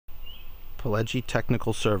Pileggi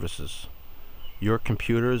Technical Services, your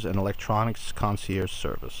computers and electronics concierge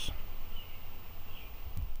service.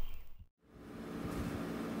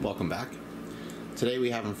 Welcome back. Today we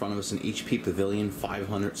have in front of us an HP Pavilion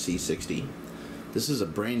 500C60. This is a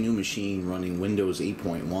brand new machine running Windows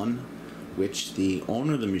 8.1, which the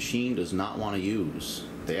owner of the machine does not want to use.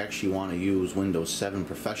 They actually want to use Windows 7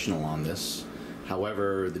 Professional on this.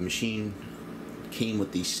 However, the machine came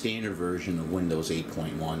with the standard version of Windows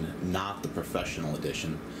 8.1, not the Professional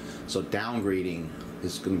edition. So downgrading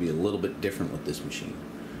is going to be a little bit different with this machine.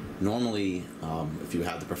 Normally, if you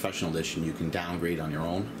have the Professional edition, you can downgrade on your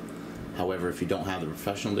own. However, if you don't have the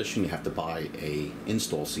Professional edition, you have to buy a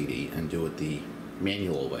install CD and do it the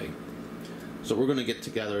manual way. So we're going to get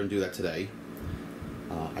together and do that today.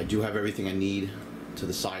 I do have everything I need to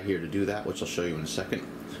the side here to do that, which I'll show you in a second.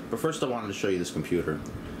 But first I wanted to show you this computer.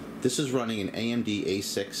 This is running an AMD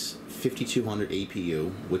A6-5200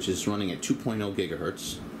 APU, which is running at 2.0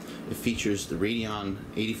 gigahertz. It features the Radeon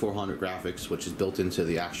 8400 graphics, which is built into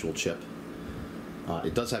the actual chip.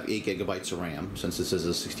 It does have 8 gigabytes of RAM, since this is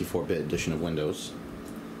a 64-bit edition of Windows.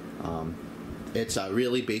 It's a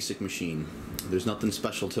really basic machine. There's nothing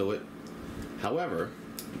special to it. However,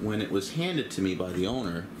 when it was handed to me by the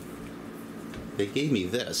owner, they gave me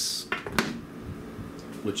this,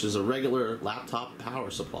 which is a regular laptop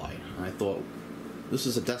power supply. And I thought, this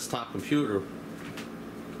is a desktop computer,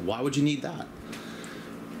 why would you need that?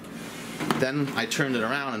 Then I turned it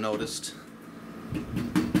around and noticed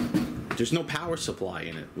there's no power supply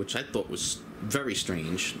in it, which I thought was very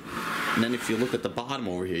strange. And then if you look at the bottom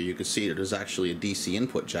over here, you can see that there's actually a DC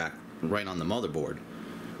input jack right on the motherboard,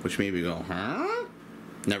 which made me go, huh?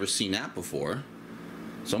 Never seen that before.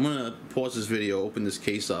 So I'm gonna pause this video, open this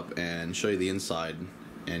case up, and show you the inside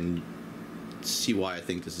and see why I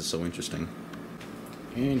think this is so interesting.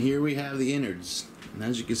 And here we have the innards. And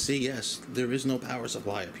as you can see, yes, there is no power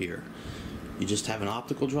supply up here. You just have an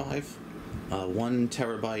optical drive, 1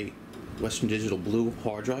 terabyte Western Digital Blue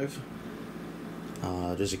hard drive.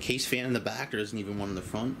 There's a case fan in the back, there isn't even one in the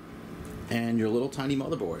front, and your little tiny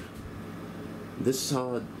motherboard. This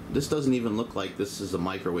doesn't even look like this is a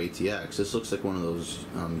micro ATX. This looks like one of those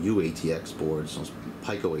UATX boards, those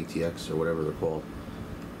Pico ATX or whatever they're called.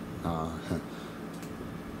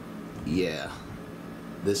 Yeah,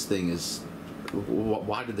 this thing is.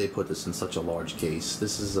 Why did they put this in such a large case?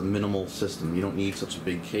 This is a minimal system. You don't need such a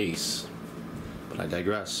big case. But I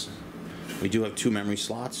digress. We do have 2 memory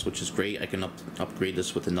slots, which is great. I can upgrade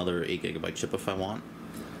this with another 8 gigabyte chip if I want.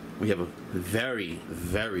 We have a very,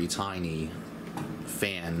 very tiny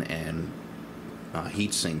fan and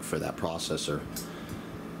heatsink for that processor.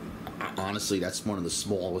 Honestly, that's one of the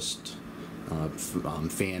smallest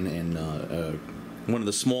fan and one of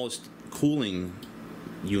the smallest cooling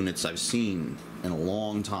units I've seen in a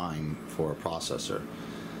long time for a processor,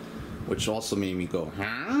 which also made me go,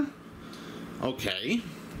 huh? Okay.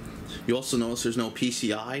 You also notice there's no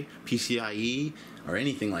PCI, PCIe, or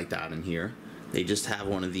anything like that in here. They just have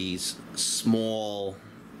one of these small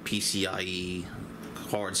PCIe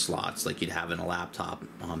card slots like you'd have in a laptop.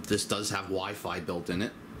 This does have Wi-Fi built in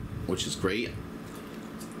it, which is great.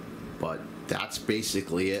 But that's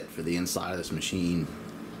basically it for the inside of this machine.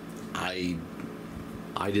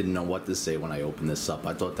 I didn't know what to say when I opened this up.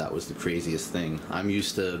 I thought that was the craziest thing. I'm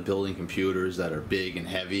used to building computers that are big and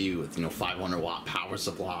heavy with 500 watt power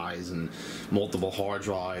supplies and multiple hard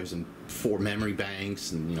drives and 4 memory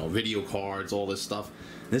banks and video cards, all this stuff.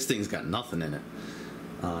 This thing's got nothing in it.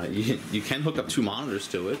 You can hook up 2 monitors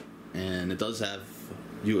to it, and it does have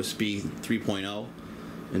USB 3.0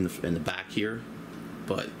 in the back here.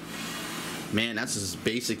 But man, that's as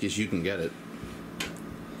basic as you can get it.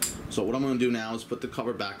 So what I'm going to do now is put the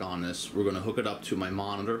cover back on this. We're going to hook it up to my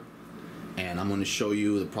monitor, and I'm going to show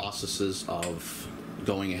you the processes of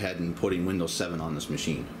going ahead and putting Windows 7 on this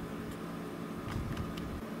machine.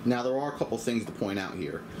 Now there are a couple things to point out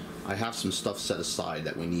here. I have some stuff set aside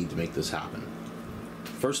that we need to make this happen.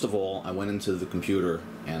 First of all, I went into the computer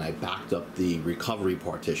and I backed up the recovery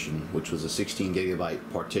partition, which was a 16 gigabyte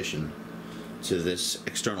partition, to this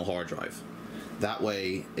external hard drive. That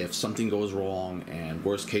way, if something goes wrong and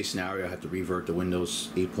worst case scenario I have to revert to Windows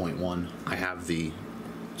 8.1, I have the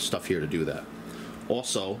stuff here to do that.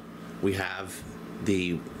 Also, we have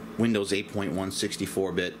the Windows 8.1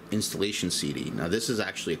 64-bit installation CD. Now this is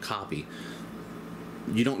actually a copy.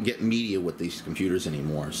 You don't get media with these computers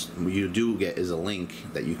anymore. What you do get is a link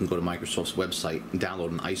that you can go to Microsoft's website and download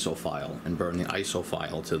an ISO file and burn the ISO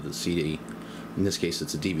file to the CD. In this case,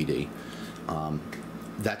 it's a DVD.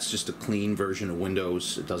 That's just a clean version of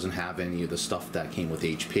Windows. It doesn't have any of the stuff that came with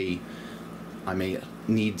HP. I may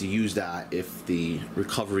need to use that if the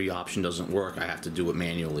recovery option doesn't work. I have to do it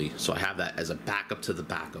manually, so I have that as a backup to the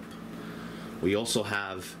backup. We also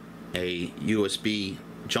have a USB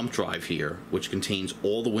jump drive here, which contains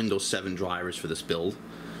all the Windows 7 drivers for this build.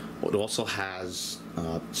 It also has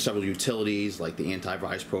several utilities like the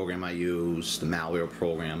antivirus program I use, the malware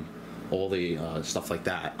program, all the stuff like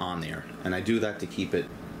that on there. And I do that to keep it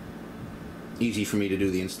easy for me to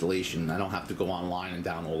do the installation. I don't have to go online and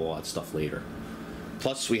download all that stuff later.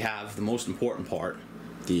 Plus we have the most important part,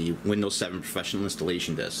 the Windows 7 Professional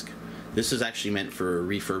Installation Disk. This is actually meant for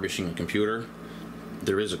refurbishing a computer.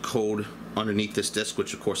 There is a code underneath this disk,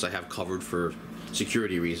 which of course I have covered for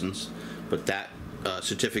security reasons, but that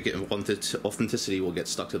certificate of authenticity will get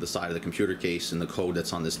stuck to the side of the computer case, and the code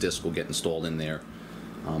that's on this disk will get installed in there.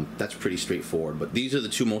 That's pretty straightforward, but these are the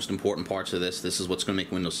two most important parts of this. This is what's going to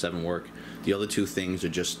make Windows 7 work. The other two things are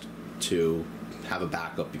just to have a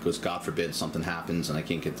backup, because God forbid something happens and I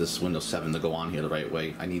can't get this Windows 7 to go on here the right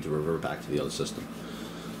way. I need to revert back to the other system.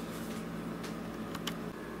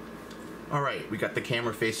 Alright, we got the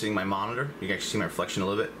camera facing my monitor. You can actually see my reflection a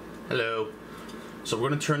little bit. Hello. So we're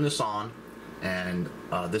going to turn this on, and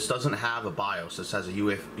this doesn't have a BIOS. This has a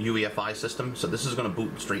UEFI system, so this is going to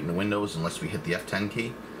boot straight into Windows unless we hit the F10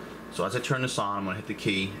 key. So as I turn this on, I'm going to hit the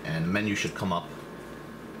key, and the menu should come up.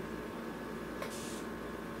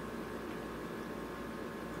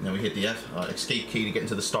 And then we hit the escape key to get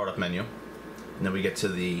into the startup menu, and then we get to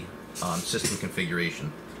the system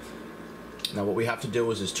configuration. Now what we have to do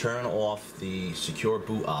is turn off the secure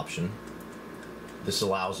boot option. This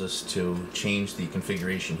allows us to change the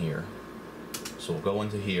configuration here. So we'll go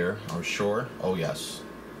into here. Are we sure? Oh yes.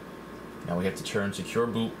 Now we have to turn secure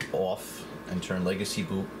boot off and turn legacy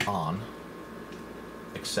boot on.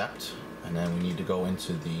 Accept. And then we need to go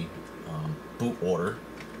into the boot order.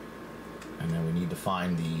 And then we need to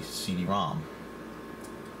find the CD-ROM.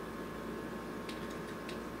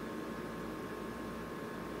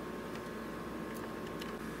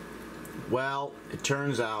 Well, it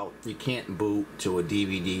turns out you can't boot to a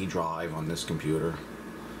DVD drive on this computer.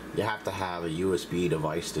 You have to have a USB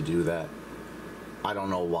device to do that. I don't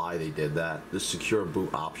know why they did that. The secure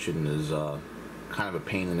boot option is kind of a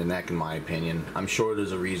pain in the neck in my opinion. I'm sure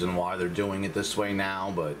there's a reason why they're doing it this way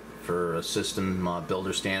now, but for a system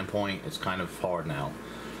builder standpoint, it's kind of hard now.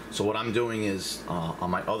 So what I'm doing is, on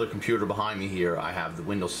my other computer behind me here, I have the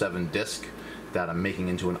Windows 7 disk that I'm making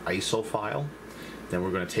into an ISO file. Then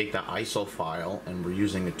we're going to take that ISO file, and we're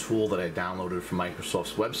using a tool that I downloaded from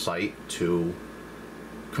Microsoft's website to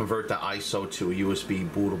convert that ISO to a USB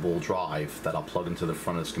bootable drive that I'll plug into the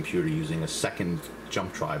front of this computer using a second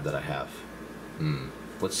jump drive that I have.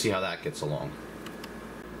 Let's see how that gets along.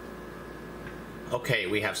 Okay,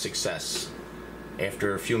 we have success.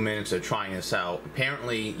 After a few minutes of trying this out,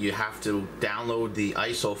 apparently you have to download the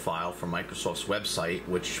ISO file from Microsoft's website,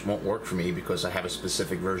 which won't work for me because I have a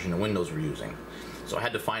specific version of Windows we're using. So I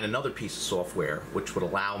had to find another piece of software which would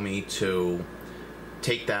allow me to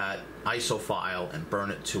take that ISO file and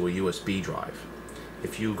burn it to a USB drive.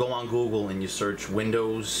 If you go on Google and you search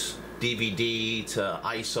Windows DVD to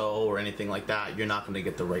ISO or anything like that, you're not going to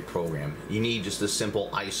get the right program. You need just a simple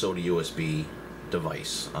ISO to USB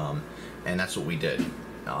device, and that's what we did.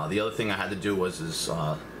 The other thing I had to do was,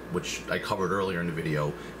 which I covered earlier in the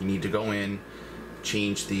video, you need to go in,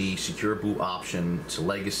 change the secure boot option to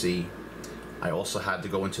legacy. I also had to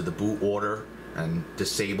go into the boot order and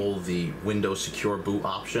disable the Windows secure boot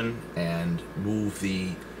option and move the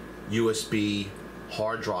USB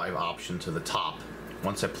hard drive option to the top.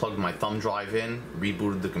 Once I plugged my thumb drive in,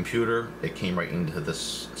 rebooted the computer, it came right into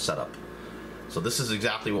this setup. So this is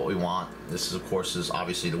exactly what we want. This is, of course, is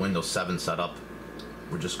obviously the Windows 7 setup.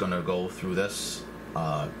 We're just going to go through this.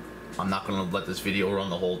 I'm not going to let this video run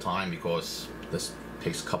the whole time because this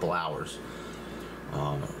takes a couple hours.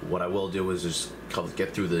 What I will do is just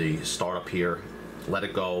get through the startup here, let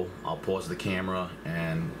it go, I'll pause the camera,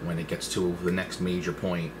 and when it gets to the next major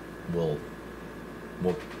point, we'll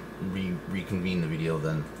reconvene the video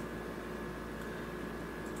then.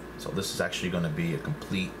 So this is actually going to be a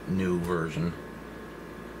complete new version.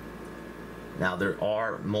 Now there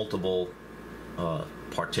are multiple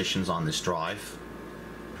partitions on this drive.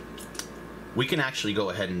 We can actually go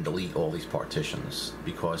ahead and delete all these partitions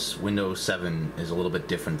because Windows 7 is a little bit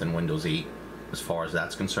different than Windows 8 as far as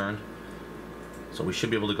that's concerned. So we should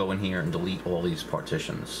be able to go in here and delete all these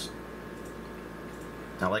partitions.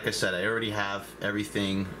 Now, like I said, I already have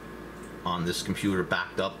everything on this computer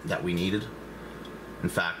backed up that we needed. In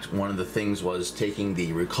fact, one of the things was taking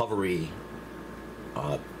the recovery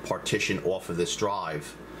partition off of this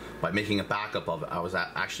drive by making a backup of it, I was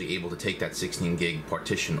actually able to take that 16 gig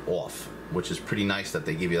partition off, which is pretty nice that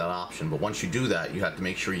they give you that option. But once you do that, you have to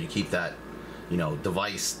make sure you keep that, you know,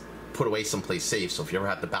 device put away someplace safe. So if you ever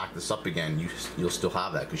have to back this up again, you'll still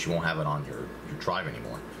have that because you won't have it on your drive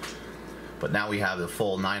anymore. But now we have the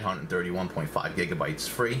full 931.5 gigabytes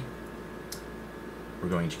free. We're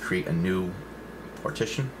going to create a new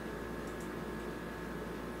partition.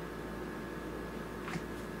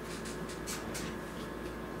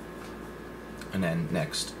 And then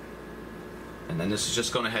next. And then this is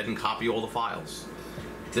just going ahead and copy all the files.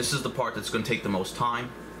 This is the part that's going to take the most time.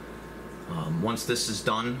 Once this is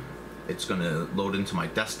done, it's going to load into my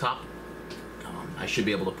desktop. I should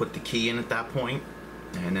be able to put the key in at that point,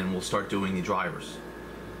 and then we'll start doing the drivers.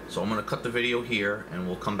 So I'm going to cut the video here, and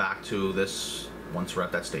we'll come back to this once we're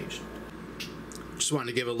at that stage. Just wanted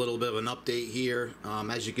to give a little bit of an update here.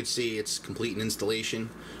 As you can see, it's complete in installation.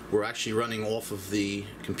 We're actually running off of the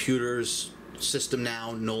computer's system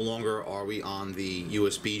now. No longer are we on the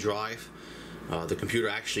USB drive. The computer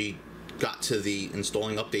actually got to the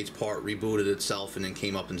installing updates part, rebooted itself, and then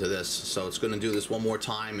came up into this. So it's going to do this one more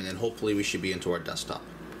time, and then hopefully we should be into our desktop.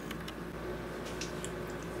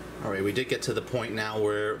 Alright, we did get to the point now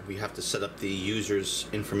where we have to set up the user's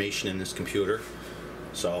information in this computer.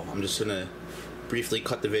 So I'm just going to briefly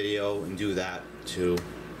cut the video and do that to,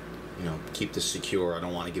 you know, keep this secure. I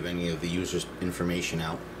don't want to give any of the user's information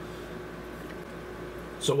out.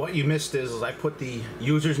 So what you missed is I put the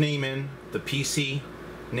user's name in, the PC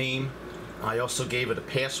name. I also gave it a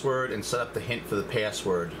password and set up the hint for the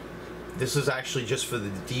password. This is actually just for the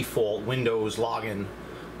default Windows login.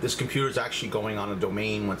 This computer is actually going on a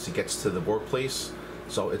domain once it gets to the workplace,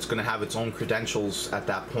 so it's going to have its own credentials at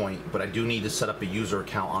that point, but I do need to set up a user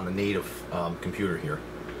account on the native computer here.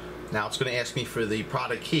 Now it's going to ask me for the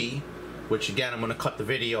product key, which again I'm going to cut the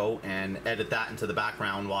video and edit that into the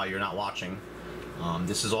background while you're not watching.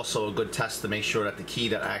 This is also a good test to make sure that the key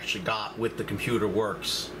that I actually got with the computer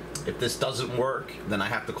works. If this doesn't work, then I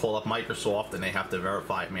have to call up Microsoft and they have to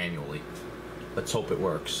verify it manually. Let's hope it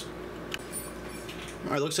works.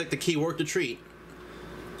 Alright, looks like the key worked a treat.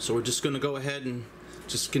 So we're just going to go ahead and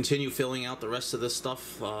just continue filling out the rest of this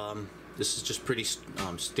stuff. This is just pretty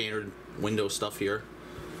standard Windows stuff here.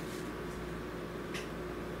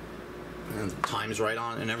 And the time's right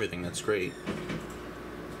on and everything, that's great.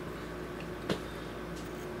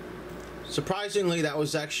 Surprisingly, that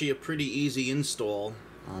was actually a pretty easy install.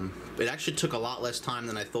 It actually took a lot less time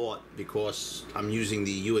than I thought because I'm using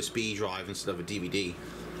the USB drive instead of a DVD.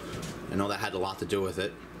 I know that had a lot to do with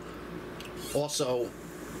it. Also,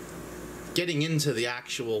 getting into the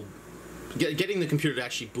actual, getting the computer to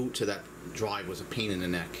actually boot to that drive was a pain in the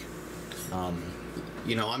neck.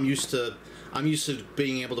 You know, I'm used to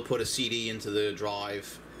being able to put a CD into the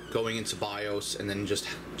drive, going into BIOS, and then just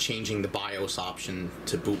changing the BIOS option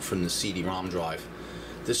to boot from the CD-ROM drive.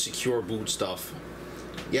 This secure boot stuff,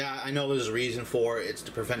 yeah, I know there's a reason for it. It's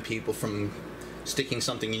to prevent people from sticking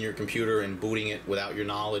something in your computer and booting it without your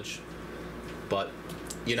knowledge. But,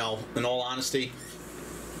 you know, in all honesty,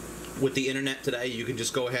 with the internet today, you can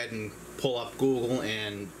just go ahead and pull up Google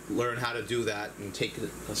and learn how to do that and take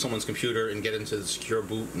someone's computer and get into the secure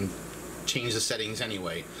boot and change the settings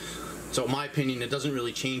anyway. So in my opinion, it doesn't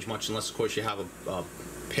really change much unless, of course, you have a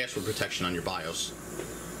password protection on your BIOS.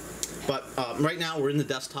 But right now, we're in the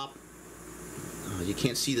desktop. You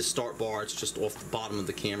can't see the start bar. It's just off the bottom of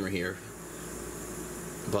the camera here.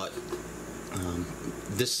 But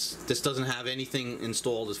this doesn't have anything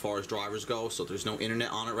installed as far as drivers go, so there's no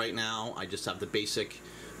internet on it right now. I just have the basic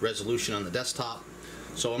resolution on the desktop.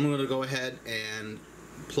 So I'm going to go ahead and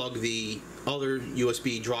plug the other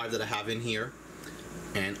USB drive that I have in here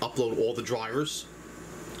and upload all the drivers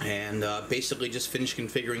and basically just finish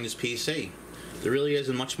configuring this PC. There really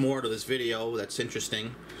isn't much more to this video that's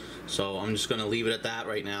interesting, so I'm just going to leave it at that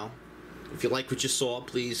right now. If you like what you saw,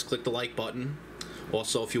 please click the like button.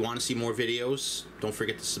 Also, if you want to see more videos, don't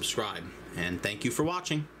forget to subscribe. And thank you for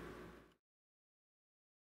watching.